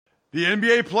The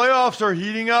NBA playoffs are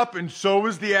heating up, and so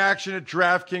is the action at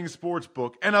DraftKings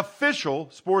Sportsbook, an official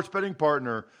sports betting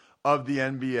partner of the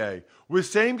NBA. With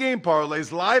same-game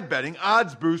parlays, live betting,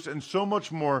 odds boosts, and so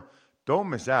much more, don't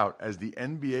miss out as the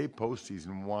NBA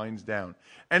postseason winds down.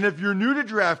 And if you're new to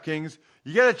DraftKings,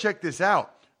 you got to check this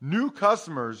out. New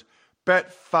customers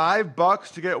bet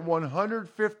 $5 to get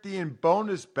 $150 in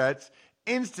bonus bets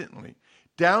instantly.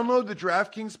 Download the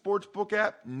DraftKings Sportsbook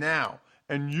app now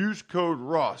and use code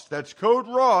ROSS. That's code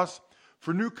ROSS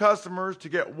for new customers to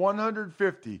get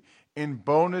 $150 in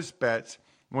bonus bets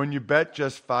when you bet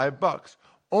just $5.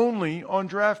 Only on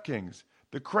DraftKings.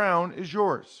 The crown is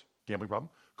yours. Gambling problem?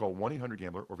 Call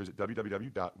 1-800-GAMBLER or visit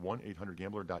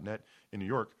www.1800gambler.net. In New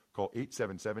York, call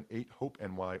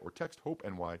 877-8-HOPE-NY or text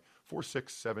HOPE-NY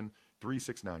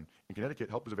 467-369. In Connecticut,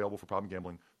 help is available for problem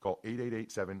gambling. Call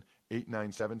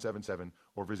 888-7-897-7777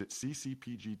 or visit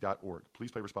ccpg.org.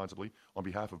 Please play responsibly on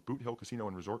behalf of Boot Hill Casino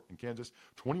and Resort in Kansas.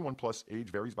 21 plus, age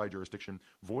varies by jurisdiction.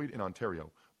 Void in Ontario.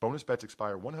 Bonus bets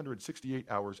expire 168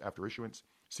 hours after issuance.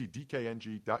 See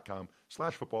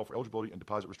dkng.com/football for eligibility and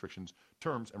deposit restrictions,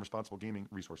 terms, and responsible gaming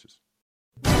resources.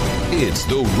 It's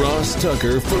the Ross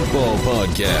Tucker Football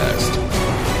Podcast.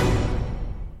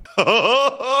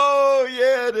 Oh,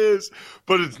 yeah, it is.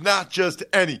 But it's not just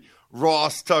any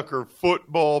Ross Tucker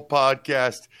Football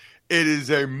Podcast. It is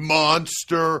a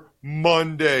Monster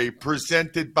Monday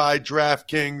presented by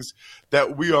DraftKings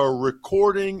that we are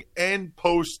recording and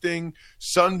posting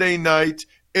Sunday night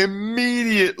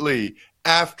immediately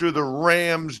after the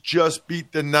Rams just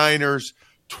beat the Niners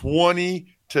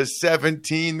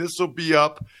 20-17. This will be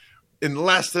up in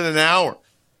less than an hour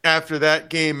after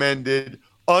that game ended.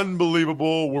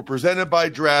 Unbelievable. We're presented by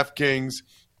DraftKings.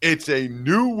 It's a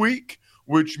new week,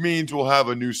 which means we'll have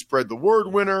a new Spread the Word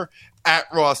winner at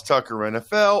Ross Tucker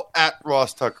NFL, at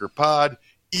Ross Tucker Pod.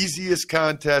 Easiest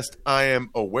contest I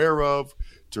am aware of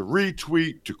to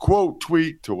retweet, to quote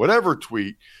tweet, to whatever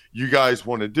tweet you guys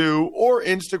want to do, or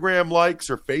Instagram likes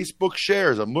or Facebook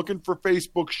shares. I'm looking for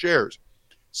Facebook shares.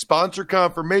 Sponsor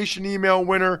confirmation email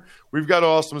winner. We've got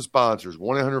awesome sponsors.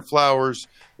 1-800-Flowers,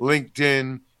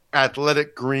 LinkedIn,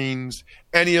 Athletic Greens,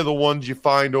 any of the ones you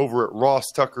find over at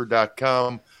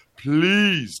rosstucker.com.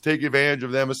 Please take advantage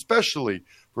of them, especially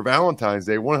for Valentine's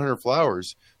Day.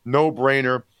 1-800-Flowers,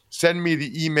 no-brainer. Send me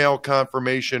the email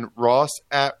confirmation,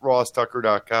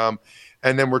 ross@rosstucker.com.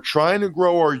 And then we're trying to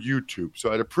grow our YouTube.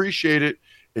 So I'd appreciate it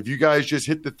if you guys just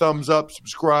hit the thumbs up,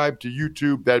 subscribe to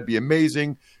YouTube. That'd be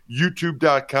amazing.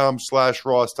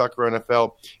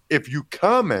 YouTube.com/RossTuckerNFL. If you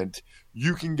comment,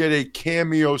 you can get a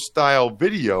cameo-style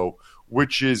video,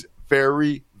 which is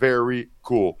very, very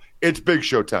cool. It's Big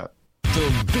Show time.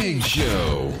 The Big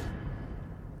Show.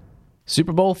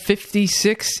 Super Bowl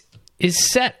 56 is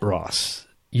set, Ross.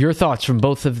 Your thoughts from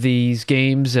both of these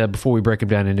games before we break them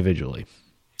down individually?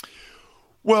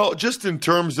 Well, just in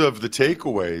terms of the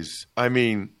takeaways, I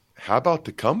mean, how about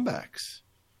the comebacks?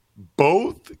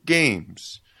 Both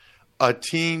games, a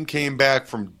team came back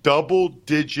from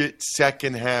double-digit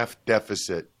second-half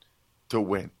deficit to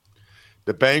win.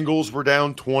 The Bengals were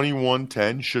down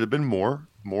 21-10, should have been more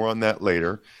on that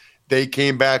later. They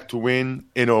came back to win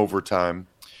in overtime.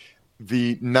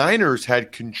 The Niners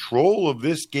had control of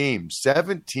this game,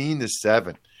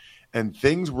 17-7, and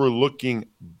things were looking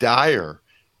dire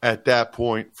at that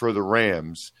point for the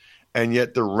Rams. And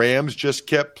yet the Rams just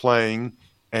kept playing,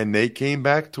 and they came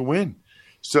back to win.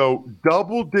 So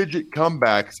double-digit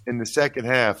comebacks in the second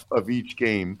half of each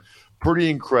game, pretty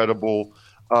incredible.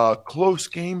 Close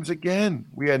games again.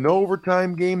 We had an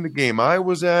overtime game, the game I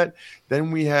was at. Then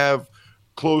we have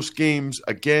close games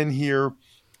again here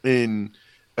in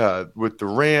with the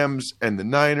Rams and the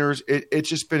Niners. It's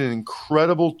just been an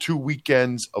incredible 2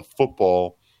 weekends of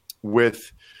football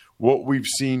with what we've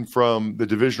seen from the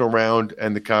divisional round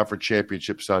and the conference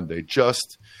championship Sunday.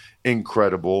 Just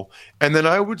incredible. And then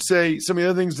I would say some of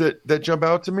the other things that jump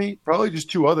out to me, probably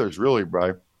just two others, really,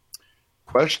 Bri.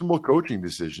 Questionable coaching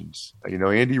decisions.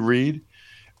 Andy Reid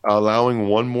allowing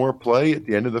one more play at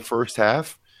the end of the first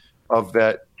half of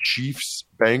that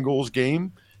Chiefs-Bengals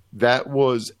game. That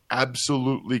was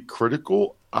absolutely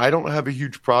critical. I don't have a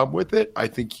huge problem with it. I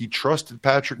think he trusted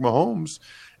Patrick Mahomes,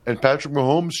 and Patrick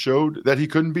Mahomes showed that he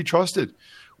couldn't be trusted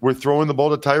with throwing the ball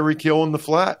to Tyreek Hill in the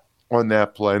flat on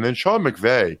that play. And then Sean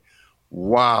McVay,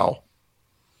 wow,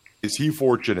 is he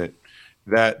fortunate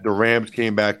that the Rams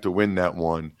came back to win that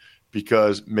one,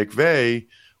 because McVay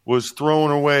was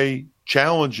throwing away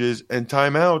challenges and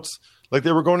timeouts like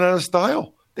they were going out of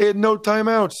style. They had no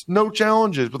timeouts, no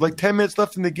challenges, with like 10 minutes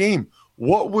left in the game.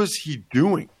 What was he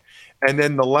doing? And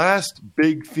then the last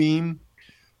big theme,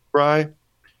 Bri,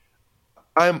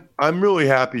 I'm really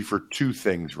happy for two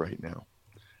things right now.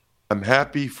 I'm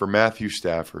happy for Matthew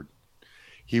Stafford.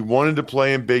 He wanted to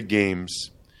play in big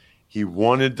games. He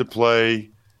wanted to play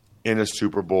in a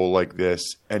Super Bowl like this,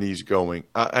 and he's going.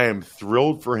 I am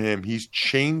thrilled for him. He's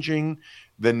changing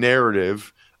the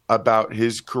narrative about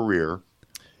his career.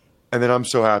 And then I'm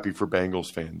so happy for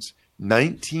Bengals fans.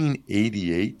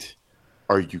 1988?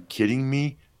 Are you kidding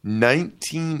me?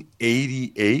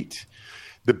 1988?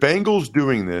 The Bengals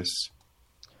doing this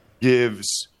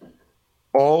gives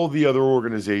all the other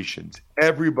organizations,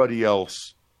 everybody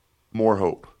else, more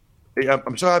hope.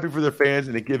 I'm so happy for their fans,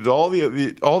 and it gives all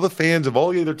the fans of all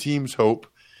the other teams hope.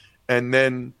 And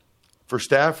then for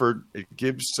Stafford, it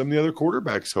gives some of the other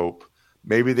quarterbacks hope.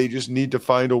 Maybe they just need to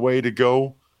find a way to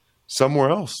go somewhere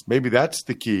else. Maybe that's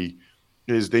the key,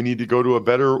 is they need to go to a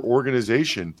better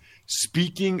organization.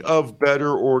 Speaking of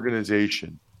better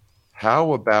organization,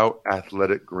 how about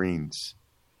Athletic Greens?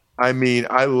 I mean,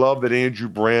 I love that Andrew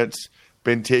Brandt's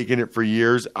been taking it for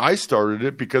years. I started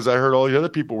it because I heard all the other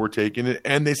people were taking it,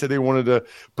 and they said they wanted to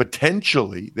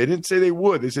potentially, they didn't say they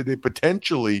would, they said they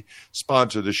potentially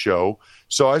sponsor the show.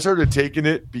 So I started taking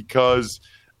it because,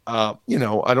 I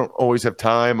don't always have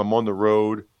time. I'm on the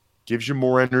road. Gives you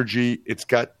more energy. It's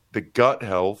got the gut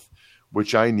health,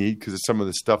 which I need because of some of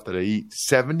the stuff that I eat.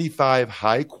 75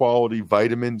 high-quality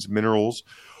vitamins, minerals,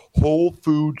 whole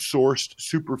food sourced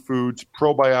superfoods,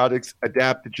 probiotics,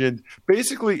 adaptogens.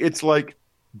 Basically, it's like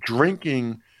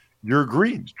drinking your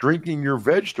greens, drinking your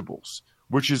vegetables,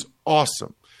 which is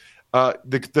awesome.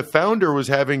 The founder was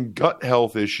having gut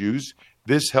health issues.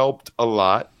 This helped a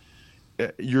lot.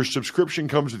 Your subscription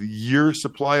comes with a year's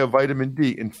supply of vitamin D.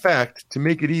 In fact, to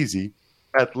make it easy,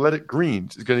 Athletic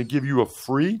Greens is going to give you a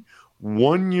free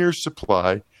 1-year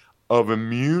supply of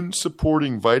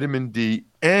immune-supporting vitamin D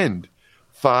and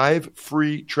 5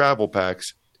 free travel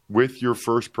packs with your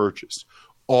first purchase.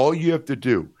 All you have to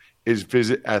do is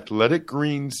visit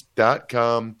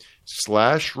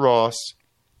athleticgreens.com/Ross.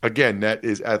 Again, that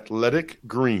is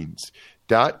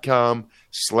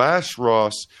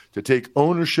athleticgreens.com/Ross to take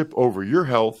ownership over your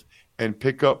health and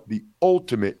pick up the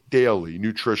ultimate daily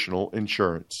nutritional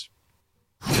insurance.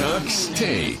 Tux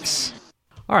Takes.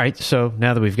 All right, so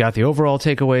now that we've got the overall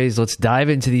takeaways, let's dive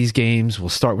into these games. We'll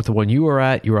start with the one you were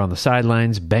at. You were on the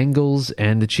sidelines, Bengals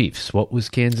and the Chiefs. What was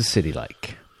Kansas City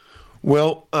like?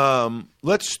 Well,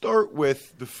 let's start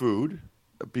with the food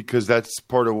because that's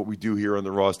part of what we do here on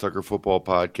the Ross Tucker Football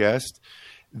Podcast.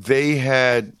 They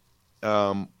had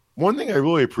one thing I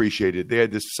really appreciated. They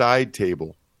had this side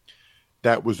table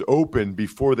that was open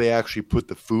before they actually put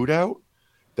the food out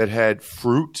that had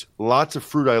fruit, lots of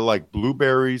fruit I like,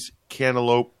 blueberries,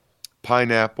 cantaloupe,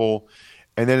 pineapple,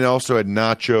 and then it also had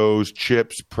nachos,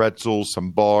 chips, pretzels,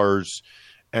 some bars,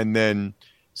 and then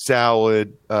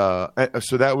salad.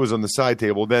 So that was on the side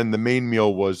table. Then the main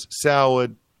meal was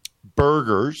salad,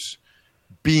 burgers,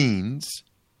 beans,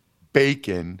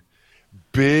 bacon,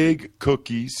 big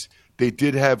cookies. They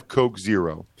did have Coke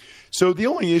Zero. So the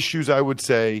only issues I would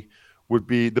say would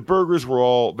be the burgers were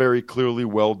all very clearly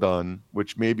well done,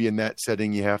 which maybe in that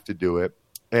setting you have to do it.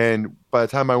 And by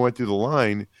the time I went through the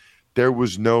line, there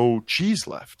was no cheese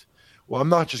left. Well, I'm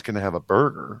not just going to have a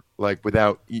burger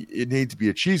without it needs to be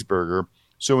a cheeseburger.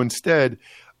 So instead,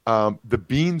 the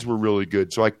beans were really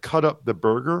good. So I cut up the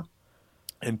burger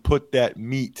and put that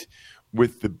meat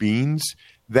with the beans.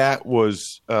 That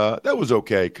was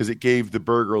okay because it gave the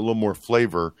burger a little more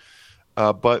flavor.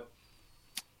 But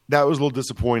that was a little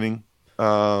disappointing.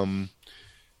 And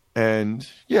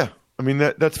yeah, I mean,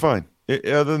 that's fine.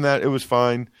 Other than that, it was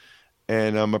fine.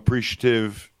 And I'm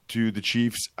appreciative to the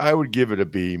Chiefs. I would give it a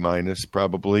B-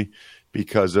 probably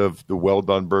because of the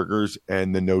well-done burgers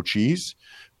and the no cheese.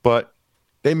 But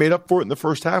they made up for it in the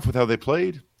first half with how they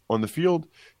played on the field.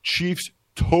 Chiefs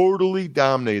totally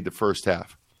dominated the first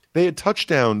half. They had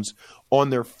touchdowns on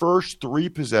their first 3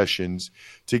 possessions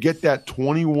to get that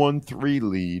 21-3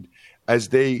 lead as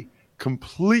they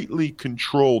completely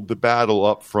controlled the battle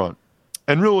up front.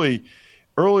 And really,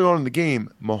 early on in the game,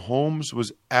 Mahomes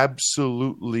was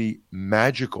absolutely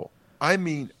magical. I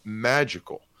mean,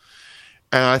 magical.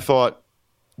 And I thought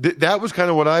that was kind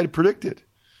of what I had predicted,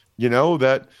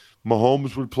 that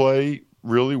Mahomes would play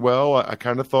really well. I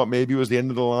kind of thought maybe it was the end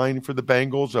of the line for the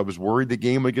Bengals. I was worried the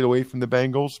game would get away from the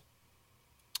Bengals.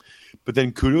 But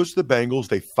then kudos to the Bengals.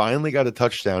 They finally got a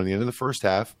touchdown at the end of the first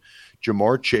half.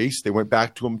 Jamar Chase, they went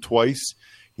back to him twice.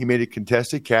 He made a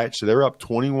contested catch, so they're up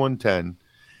 21-10.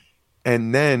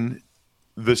 And then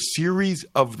the series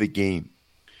of the game,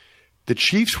 the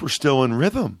Chiefs were still in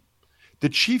rhythm. The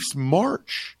Chiefs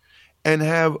march and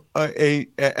have at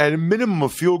a minimum a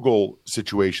field goal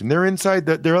situation. They're inside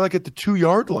they're like at the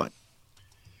 2-yard line.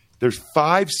 There's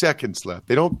 5 seconds left.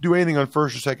 They don't do anything on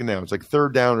first or second down. It's like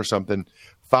third down or something.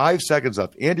 5 seconds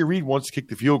left. Andy Reid wants to kick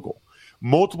the field goal.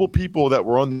 Multiple people that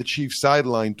were on the Chiefs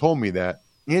sideline told me that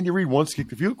Andy Reid wants to kick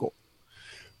the field goal.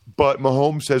 But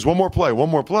Mahomes says, one more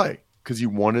play, because he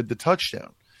wanted the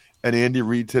touchdown. And Andy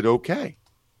Reid said, okay.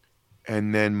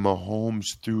 And then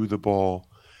Mahomes threw the ball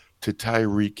to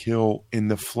Tyreek Hill in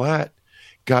the flat,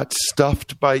 got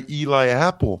stuffed by Eli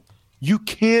Apple. You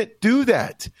can't do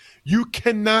that. You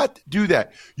cannot do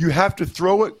that. You have to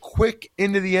throw it quick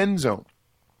into the end zone,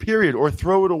 period, or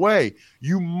throw it away.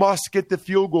 You must get the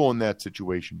field goal in that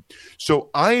situation. So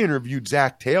I interviewed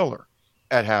Zach Taylor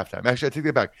at halftime. Actually, I take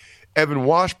that back. Evan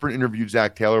Washburn interviewed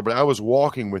Zach Taylor, but I was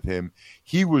walking with him.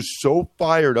 He was so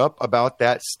fired up about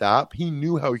that stop. He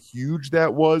knew how huge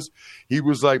that was. He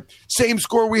was like, same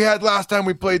score we had last time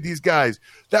we played these guys.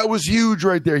 That was huge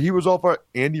right there. He was all fired.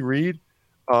 Andy Reid,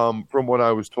 from what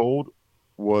I was told,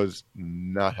 was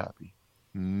not happy.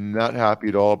 Not happy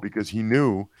at all, because he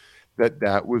knew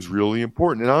that was really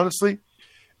important. And honestly,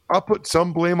 I'll put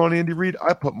some blame on Andy Reid.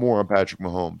 I put more on Patrick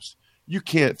Mahomes. You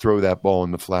can't throw that ball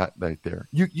in the flat right there.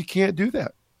 You can't do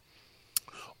that.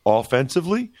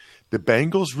 Offensively, the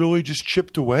Bengals really just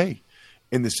chipped away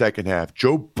in the second half.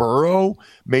 Joe Burrow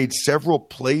made several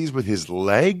plays with his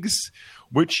legs,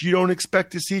 which you don't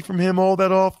expect to see from him all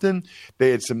that often.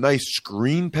 They had some nice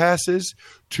screen passes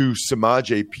to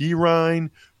Samaje Perine,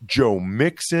 Joe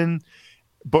Mixon.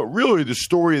 But really, the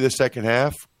story of the second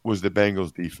half was the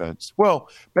Bengals defense. Well,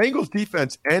 Bengals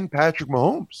defense and Patrick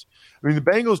Mahomes. I mean, the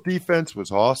Bengals defense was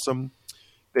awesome.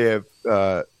 They had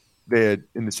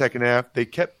in the second half, they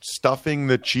kept stuffing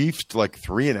the Chiefs to like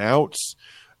 3 and outs.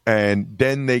 And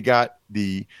then they got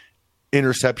the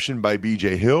interception by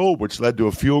B.J. Hill, which led to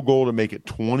a field goal to make it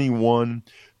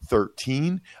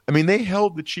 21-13. I mean, they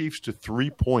held the Chiefs to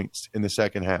 3 points in the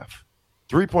second half.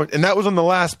 3 points. And that was on the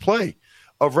last play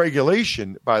of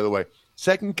regulation, by the way.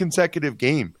 Second consecutive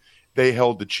game, they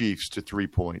held the Chiefs to 3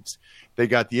 points. They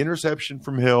got the interception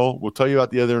from Hill. We'll tell you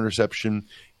about the other interception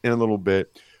in a little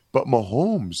bit. But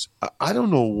Mahomes, I don't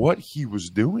know what he was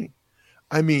doing.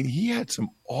 I mean, he had some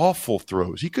awful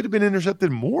throws. He could have been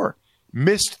intercepted more.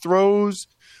 Missed throws.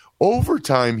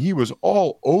 Overtime, he was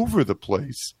all over the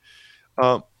place.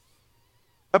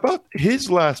 About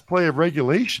his last play of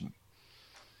regulation,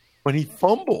 when he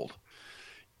fumbled.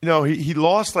 You know, he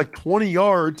lost like 20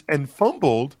 yards and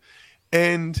fumbled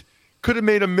and could have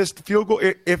made a missed field goal.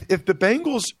 If the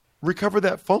Bengals recover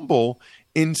that fumble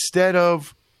instead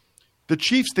of the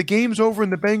Chiefs, the game's over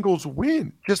and the Bengals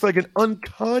win. Just like an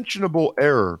unconscionable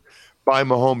error by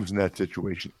Mahomes in that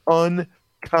situation.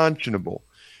 Unconscionable.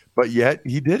 But yet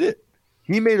he did it.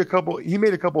 He made a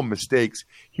couple mistakes.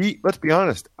 Let's be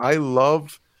honest, I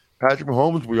love Patrick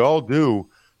Mahomes. We all do.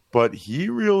 But he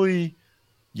really,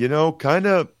 kind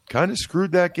of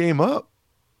screwed that game up.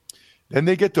 Then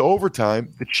they get to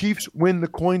overtime. The Chiefs win the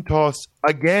coin toss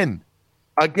again.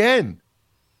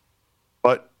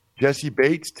 But Jesse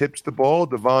Bates tips the ball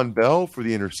to Von Bell for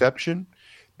the interception.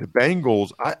 The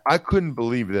Bengals, I couldn't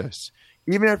believe this.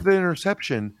 Even after the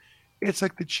interception, it's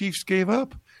like the Chiefs gave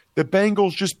up. The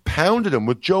Bengals just pounded them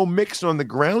with Joe Mixon on the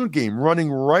ground game, running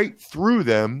right through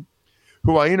them,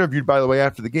 who I interviewed, by the way,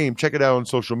 after the game. Check it out on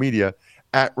social media,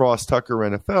 at Ross Tucker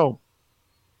NFL.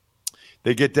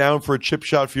 They get down for a chip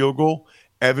shot field goal.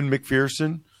 Evan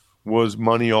McPherson was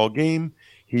money all game.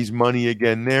 He's money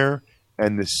again there.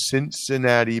 And the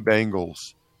Cincinnati Bengals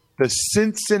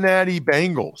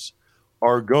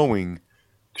are going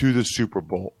to the Super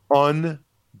Bowl.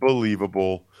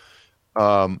 Unbelievable.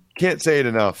 Can't say it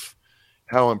enough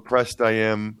how impressed I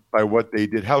am by what they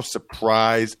did, how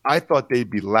surprised. I thought they'd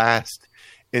be last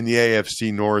in the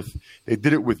AFC North. They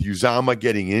did it with Uzama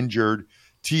getting injured.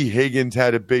 T. Higgins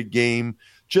had a big game.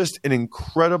 Just an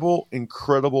incredible,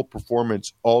 incredible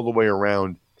performance all the way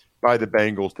around by the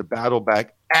Bengals to battle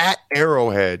back at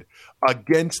Arrowhead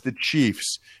against the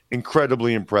Chiefs.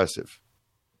 Incredibly impressive.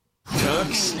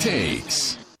 Tux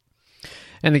Takes.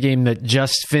 And the game that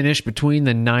just finished between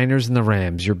the Niners and the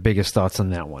Rams. Your biggest thoughts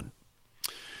on that one?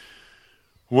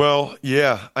 Well,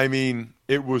 yeah. I mean,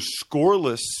 it was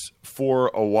scoreless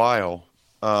for a while.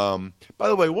 By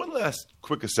the way, one last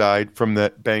quick aside from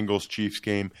that Bengals-Chiefs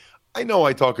game. I know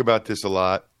I talk about this a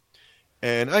lot,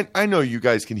 and I know you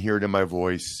guys can hear it in my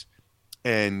voice,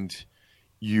 and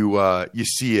you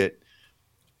see it.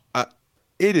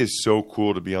 It is so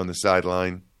cool to be on the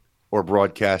sideline or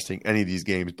broadcasting any of these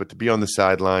games, but to be on the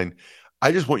sideline,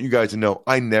 I just want you guys to know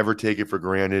I never take it for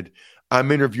granted.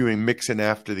 I'm interviewing Mixon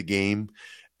after the game,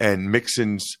 and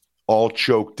Mixon's all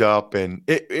choked up, and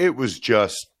it was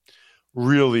just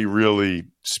really, really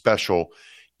special.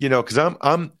 because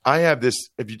I have this.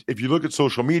 If you look at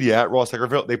social media at Ross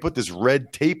Tucker, they put this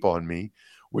red tape on me,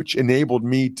 which enabled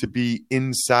me to be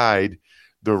inside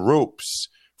the ropes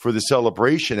for the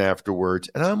celebration afterwards.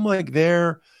 And I'm like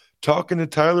there talking to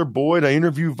Tyler Boyd. I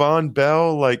interview Von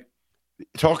Bell, like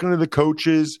talking to the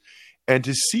coaches, and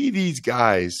to see these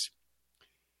guys,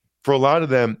 for a lot of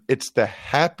them, it's the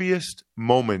happiest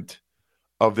moment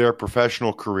of their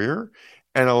professional career.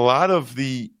 And a lot of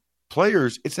the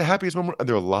players, it's the happiest moment of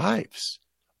their lives.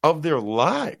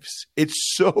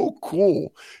 It's so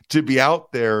cool to be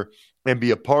out there and be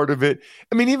a part of it.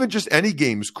 I mean, even just any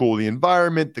game is cool. The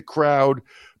environment, the crowd,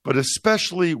 but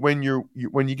especially when you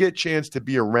get a chance to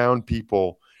be around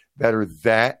people that are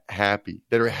that happy,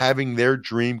 that are having their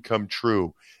dream come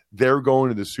true. They're going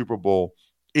to the Super Bowl.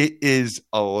 It is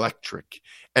electric.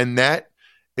 And that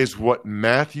is what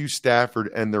Matthew Stafford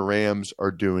and the Rams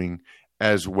are doing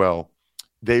as well.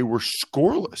 They were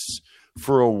scoreless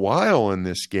for a while in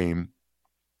this game.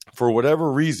 For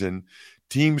whatever reason,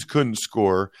 teams couldn't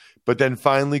score. But then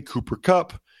finally, Cooper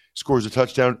Kupp scores a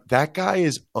touchdown. That guy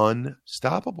is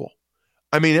unstoppable.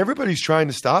 I mean, everybody's trying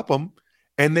to stop him,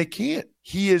 and they can't.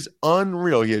 He is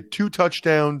unreal. He had 2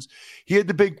 touchdowns. He had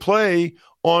the big play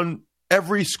on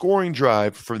every scoring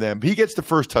drive for them. He gets the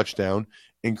first touchdown.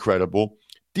 Incredible.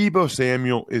 Deebo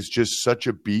Samuel is just such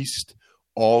a beast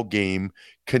all game,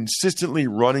 consistently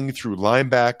running through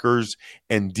linebackers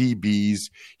and DBs.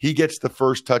 He gets the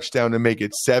first touchdown to make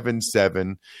it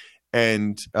 7-7.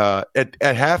 And at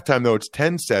halftime, though, it's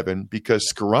 10-7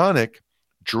 because Skoranek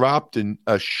dropped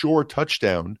a short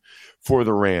touchdown for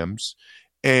the Rams.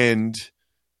 And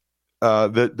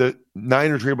the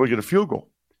Niners were able to get a field goal.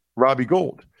 Robbie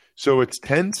Gould. So it's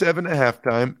 10-7 at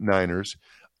halftime, Niners.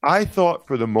 I thought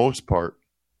for the most part,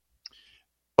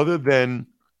 other than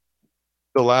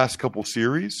the last couple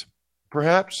series,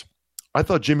 perhaps, I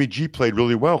thought Jimmy G played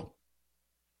really well.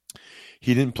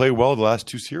 He didn't play well the last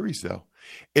 2 series, though.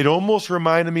 It almost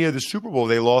reminded me of the Super Bowl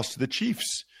they lost to the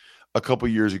Chiefs a couple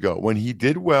years ago when he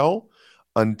did well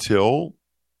until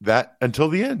the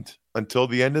end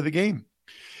of the game.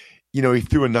 He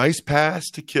threw a nice pass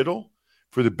to Kittle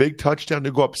for the big touchdown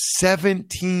to go up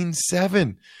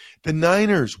 17-7. The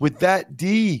Niners, with that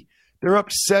D, they're up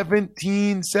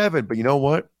 17-7. But you know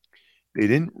what? They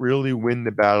didn't really win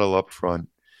the battle up front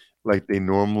like they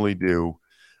normally do.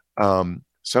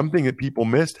 Something that people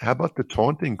missed, how about the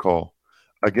taunting call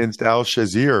against Al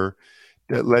Shazier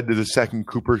that led to the second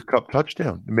Cooper Kupp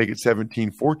touchdown to make it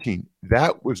 17-14?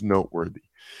 That was noteworthy.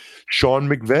 Sean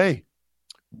McVay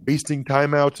wasting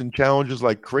timeouts and challenges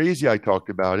like crazy. I talked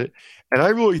about it. And I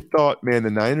really thought, man,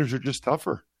 the Niners are just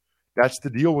tougher. That's the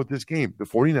deal with this game. The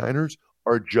 49ers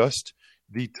are just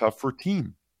the tougher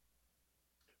team.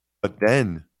 But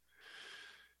then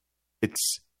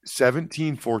it's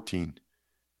 17-14.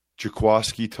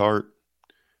 Jaquiski Tart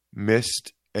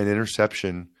missed an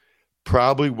interception.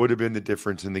 Probably would have been the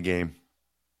difference in the game.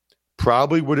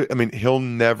 He'll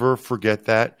never forget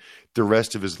that the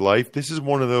rest of his life. This is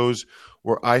one of those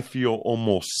where I feel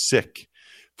almost sick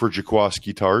for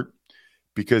Jaquiski Tart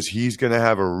because he's going to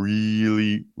have a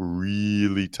really,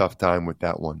 really tough time with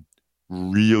that one.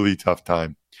 Really tough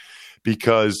time.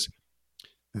 Because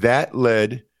that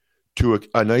led to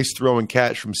a nice throw and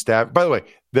catch from Stafford. By the way,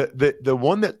 the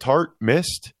one that Tart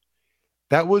missed,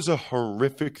 that was a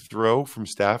horrific throw from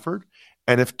Stafford.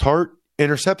 And if Tart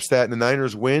intercepts that and the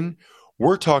Niners win,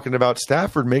 we're talking about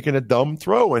Stafford making a dumb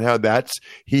throw and how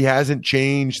he hasn't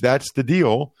changed. That's the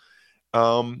deal.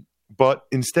 But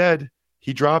instead,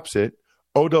 he drops it.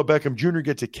 Odell Beckham Jr.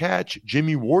 gets a catch.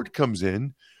 Jimmy Ward comes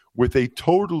in with a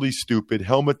totally stupid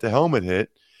helmet-to-helmet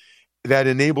hit that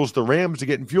enables the Rams to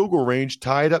get in field goal range,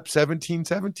 tied up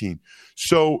 17-17.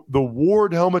 So the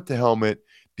Ward helmet-to-helmet,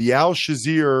 the Al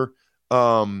Shazier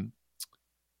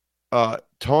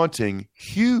taunting,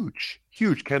 huge.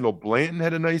 Kendall Blanton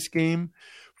had a nice game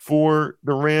for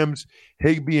the Rams.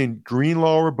 Higbee and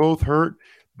Greenlaw were both hurt.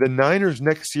 The Niners'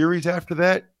 next series after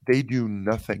that, they do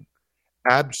nothing.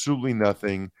 Absolutely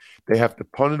nothing. They have to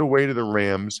punt it away to the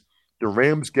Rams. The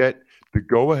Rams get the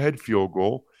go-ahead field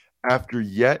goal after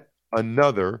yet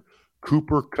another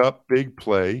Cooper Kupp big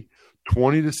play,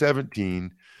 20-17.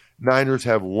 Niners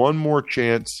have one more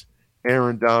chance.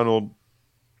 Aaron Donald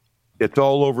gets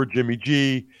all over Jimmy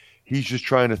G. He's just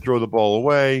trying to throw the ball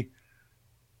away.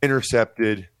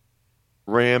 Intercepted.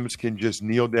 Rams can just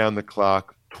kneel down the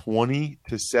clock.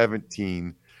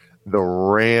 20-17. The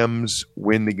Rams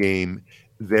win the game.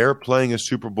 They're playing a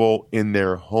Super Bowl in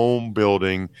their home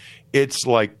building. It's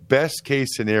like best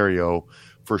case scenario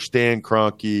for Stan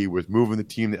Kroenke with moving the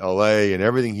team to LA and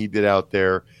everything he did out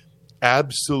there.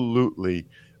 Absolutely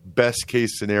best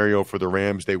case scenario for the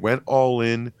Rams. They went all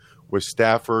in with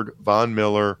Stafford, Von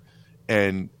Miller,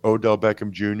 and Odell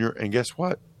Beckham Jr., and guess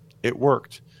what? It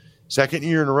worked. Second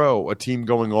year in a row, a team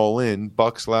going all in,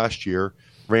 Bucks last year,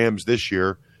 Rams this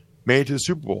year, made it to the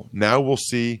Super Bowl. Now we'll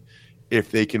see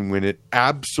if they can win it.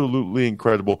 Absolutely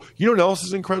incredible. You know what else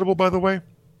is incredible, by the way?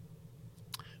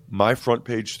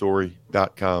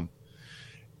 MyFrontPageStory.com.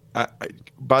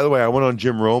 By the way, I went on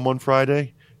Jim Rome on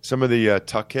Friday. Some of the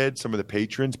Tuckheads, some of the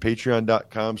patrons,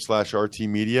 patreon.com/RT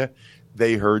Media,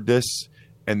 they heard this,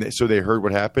 and so they heard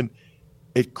what happened.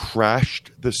 It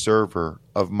crashed the server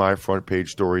of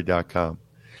MyFrontPageStory.com.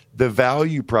 The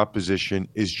value proposition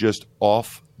is just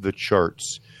off the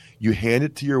charts. You hand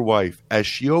it to your wife. As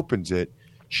she opens it,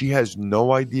 she has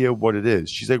no idea what it is.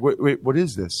 She's like, wait, what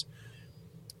is this?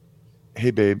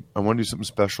 Hey, babe, I want to do something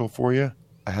special for you.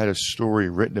 I had a story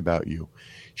written about you.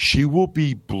 She will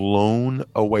be blown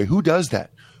away. Who does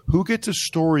that? Who gets a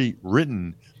story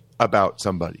written about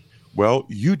somebody? Well,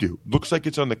 you do. Looks like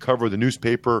it's on the cover of the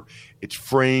newspaper. It's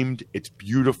framed. It's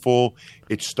beautiful.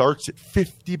 It starts at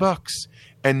 $50.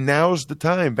 And now's the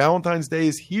time. Valentine's Day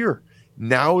is here.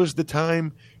 Now is the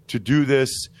time to do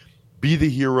this. Be the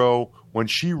hero. When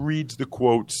she reads the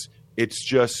quotes, it's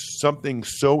just something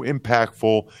so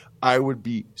impactful. I would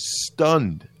be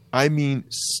stunned. I mean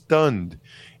stunned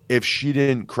if she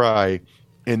didn't cry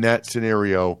in that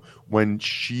scenario when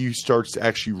she starts to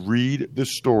actually read the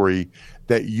story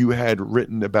that you had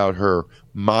written about her.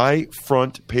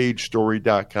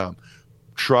 MyFrontPageStory.com.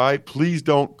 Please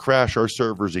don't crash our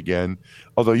servers again,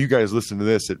 although you guys listen to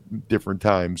this at different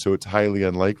times, so it's highly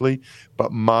unlikely.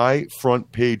 But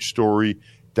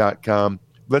MyFrontPageStory.com.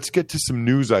 Let's get to some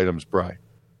news items, Bri.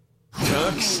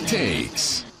 Tux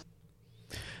Takes.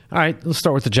 All right, let's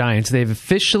start with the Giants. They've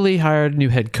officially hired a new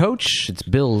head coach. It's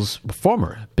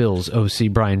former Bills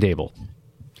OC Brian Daboll.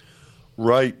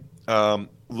 Right.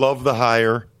 Love the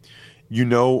hire. You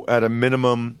know, at a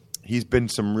minimum, he's been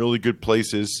some really good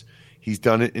places. He's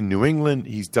done it in New England.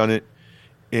 He's done it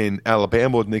in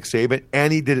Alabama with Nick Saban,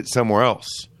 and he did it somewhere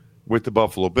else with the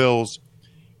Buffalo Bills.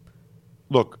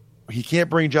 Look, he can't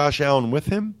bring Josh Allen with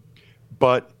him,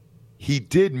 but he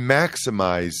did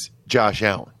maximize Josh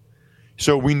Allen.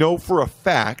 So we know for a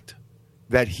fact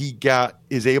that he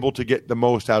is able to get the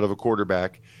most out of a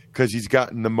quarterback because he's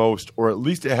gotten the most, or at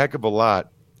least a heck of a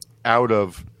lot, out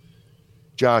of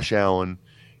Josh Allen.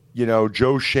 You know,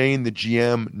 Joe Shane, the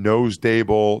GM, knows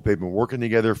Daboll. They've been working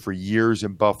together for years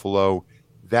in Buffalo.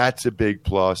 That's a big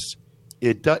plus.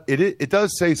 It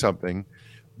does say something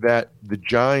that the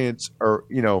Giants are,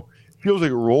 you know, feels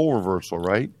like a role reversal,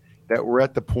 right? That we're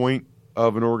at the point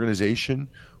of an organization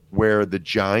where the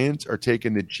Giants are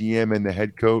taking the GM and the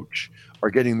head coach, are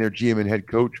getting their GM and head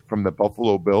coach from the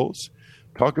Buffalo Bills.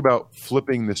 Talk about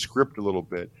flipping the script a little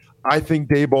bit. I think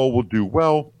Daboll will do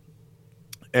well.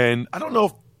 And I don't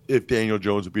know if Daniel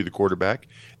Jones will be the quarterback.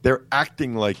 They're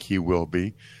acting like he will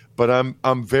be. But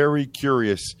I'm very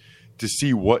curious to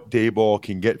see what Daboll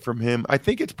can get from him. I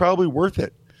think it's probably worth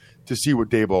it to see what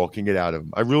Daboll can get out of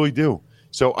him. I really do.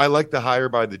 So I like the hire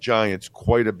by the Giants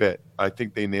quite a bit. I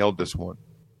think they nailed this one.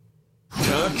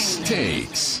 Tux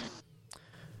Takes.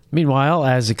 Meanwhile,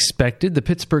 as expected, the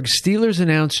Pittsburgh Steelers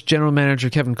announced general manager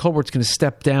Kevin Colbert's going to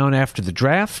step down after the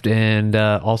draft, and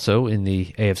also in the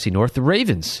AFC North, the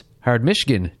Ravens hired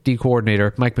Michigan D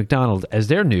coordinator Mike McDonald as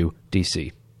their new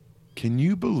DC. Can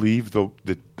you believe the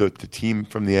team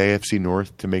from the AFC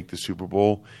North to make the Super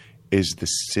Bowl is the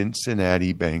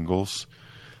Cincinnati Bengals?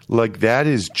 Like, that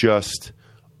is just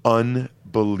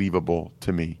unbelievable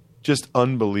to me. Just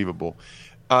unbelievable.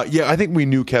 I think we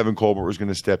knew Kevin Colbert was going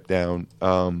to step down.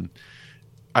 I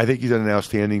think he's done an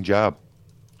outstanding job.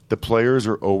 The players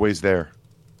are always there.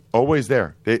 Always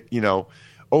there. They, you know,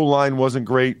 O-line wasn't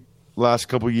great last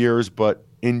couple of years, but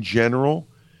in general,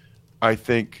 I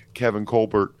think Kevin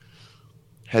Colbert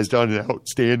has done an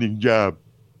outstanding job.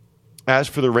 As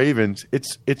for the Ravens,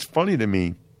 it's funny to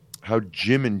me how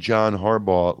Jim and John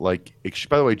Harbaugh,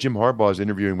 by the way, Jim Harbaugh is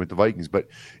interviewing with the Vikings, but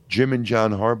Jim and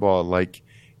John Harbaugh,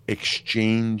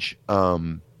 exchange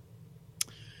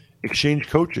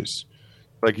coaches.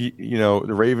 The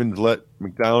Ravens let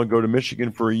McDonald go to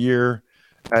Michigan for a year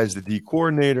as the D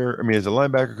coordinator. As a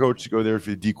linebacker coach to go there for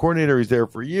the D coordinator. He's there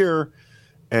for a year,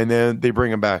 and then they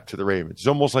bring him back to the Ravens. It's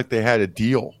almost like they had a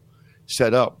deal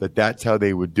set up that's how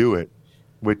they would do it,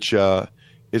 which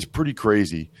is pretty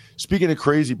crazy. Speaking of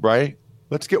crazy, Bri,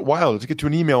 let's get wild. Let's get to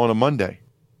an email on a Monday.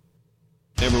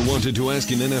 Ever wanted to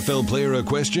ask an NFL player a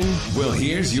question? Well,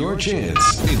 here's your chance.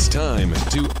 It's time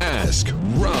to Ask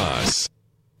Ross.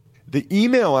 The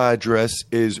email address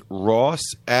is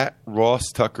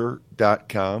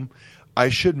ross@rosstucker.com. I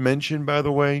should mention, by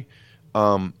the way,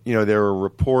 there were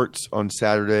reports on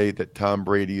Saturday that Tom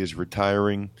Brady is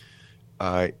retiring.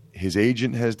 His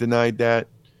agent has denied that.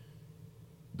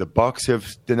 The Bucs have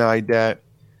denied that.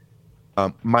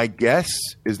 My guess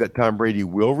is that Tom Brady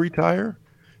will retire,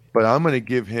 but I'm going to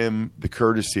give him the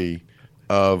courtesy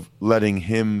of letting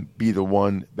him be the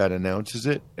one that announces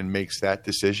it and makes that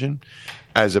decision,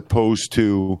 as opposed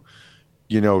to,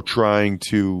 trying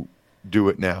to do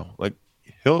it now. Like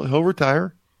he'll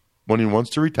retire when he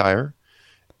wants to retire,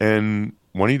 and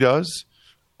when he does,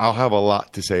 I'll have a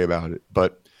lot to say about it.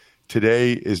 But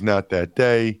today is not that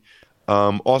day.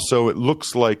 Also, it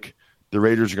looks like the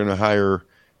Raiders are going to hire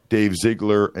Dave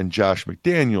Ziegler and Josh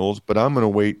McDaniels, but I'm going to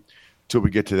wait till we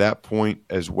get to that point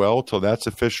as well, till that's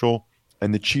official.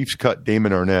 And the Chiefs cut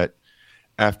Damon Arnett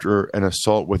after an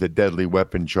assault with a deadly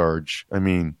weapon charge. I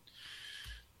mean,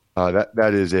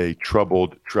 that is a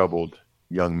troubled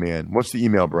young man. What's the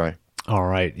email, Bri? All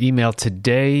right. Email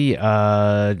today,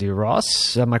 dear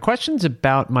Ross. My question's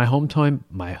about my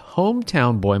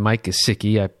hometown boy, Mike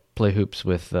Gesicki. I play hoops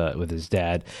with his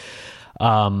dad.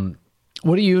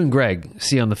 What do you and Greg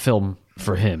see on the film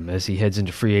for him as he heads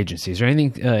into free agency? Is there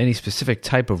anything, any specific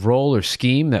type of role or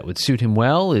scheme that would suit him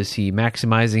well? Is he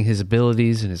maximizing his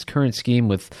abilities in his current scheme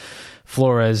with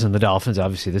Flores and the Dolphins?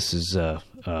 Obviously, this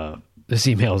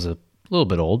email is a little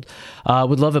bit old.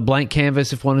 Would love a blank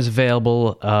canvas if one is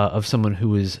available of someone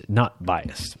who is not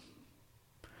biased.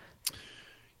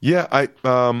 Yeah,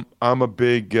 I'm a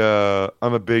big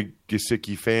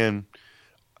Gesicki fan.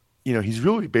 He's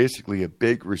really basically a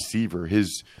big receiver.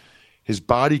 His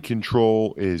body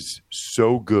control is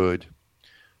so good.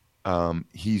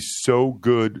 He's so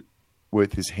good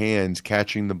with his hands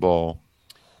catching the ball.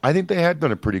 I think they have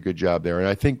done a pretty good job there, and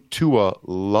I think Tua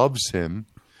loves him,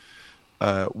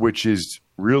 which is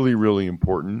really, really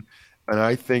important. And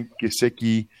I think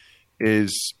Gesicki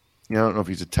is, I don't know if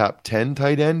he's a top 10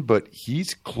 tight end, but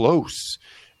he's close,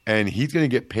 and he's going to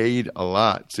get paid a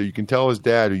lot. So you can tell his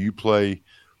dad, who you play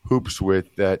hoops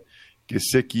with, that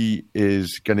Gesicki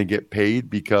is going to get paid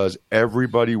because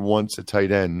everybody wants a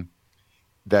tight end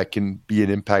that can be an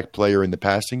impact player in the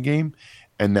passing game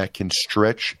and that can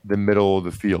stretch the middle of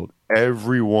the field.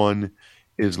 Everyone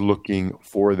is looking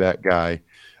for that guy,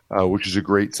 which is a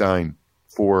great sign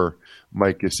for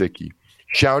Mike Gesicki.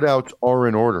 Shout-outs are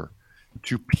in order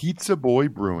to Pizza Boy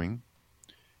Brewing,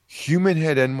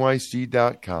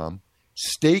 HumanHeadNYC.com,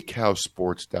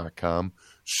 SteakhouseSports.com,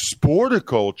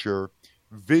 Sporticulture,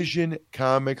 Vision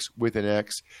Comics with an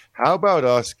X. How about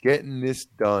us getting this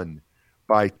done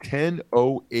by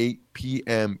 10:08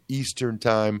 p.m. Eastern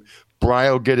Time? Bri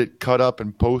will get it cut up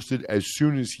and posted as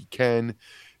soon as he can.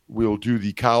 We'll do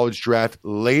the college draft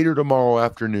later tomorrow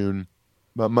afternoon,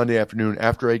 Monday afternoon,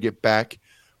 after I get back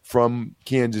from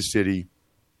Kansas City.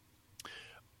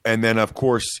 And then, of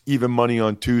course, Even Money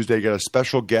on Tuesday. Got a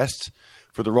special guest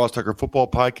for the Ross Tucker Football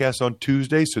Podcast on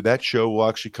Tuesday. So that show will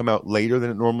actually come out later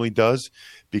than it normally does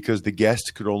because the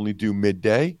guest could only do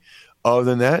midday. Other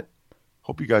than that,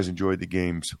 hope you guys enjoyed the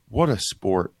games. What a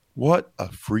sport. What a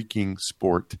freaking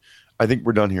sport. I think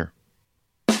we're done here.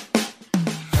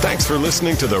 Thanks for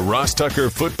listening to the Ross Tucker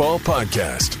Football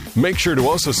Podcast. Make sure to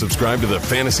also subscribe to the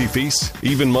Fantasy Feast,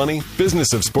 Even Money,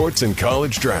 Business of Sports, and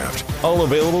College Draft. All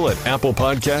available at Apple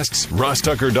Podcasts,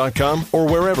 rosstucker.com, or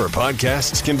wherever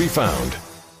podcasts can be found. A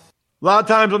lot of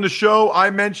times on the show, I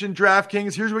mentioned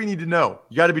DraftKings. Here's what you need to know.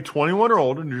 You got to be 21 or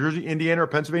older, New Jersey, Indiana, or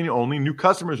Pennsylvania only. New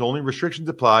customers only. Restrictions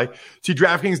apply. See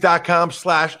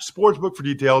DraftKings.com/sportsbook for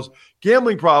details.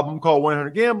 Gambling problem, call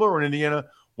 1-800-GAMBLER, or in Indiana,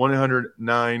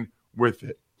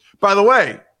 1-800-9-WITH-IT. By the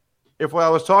way, if what I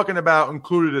was talking about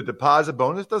included a deposit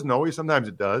bonus, doesn't always, sometimes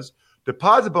it does.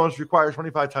 Deposit bonus requires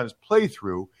 25 times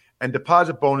playthrough, and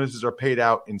deposit bonuses are paid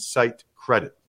out in site credit.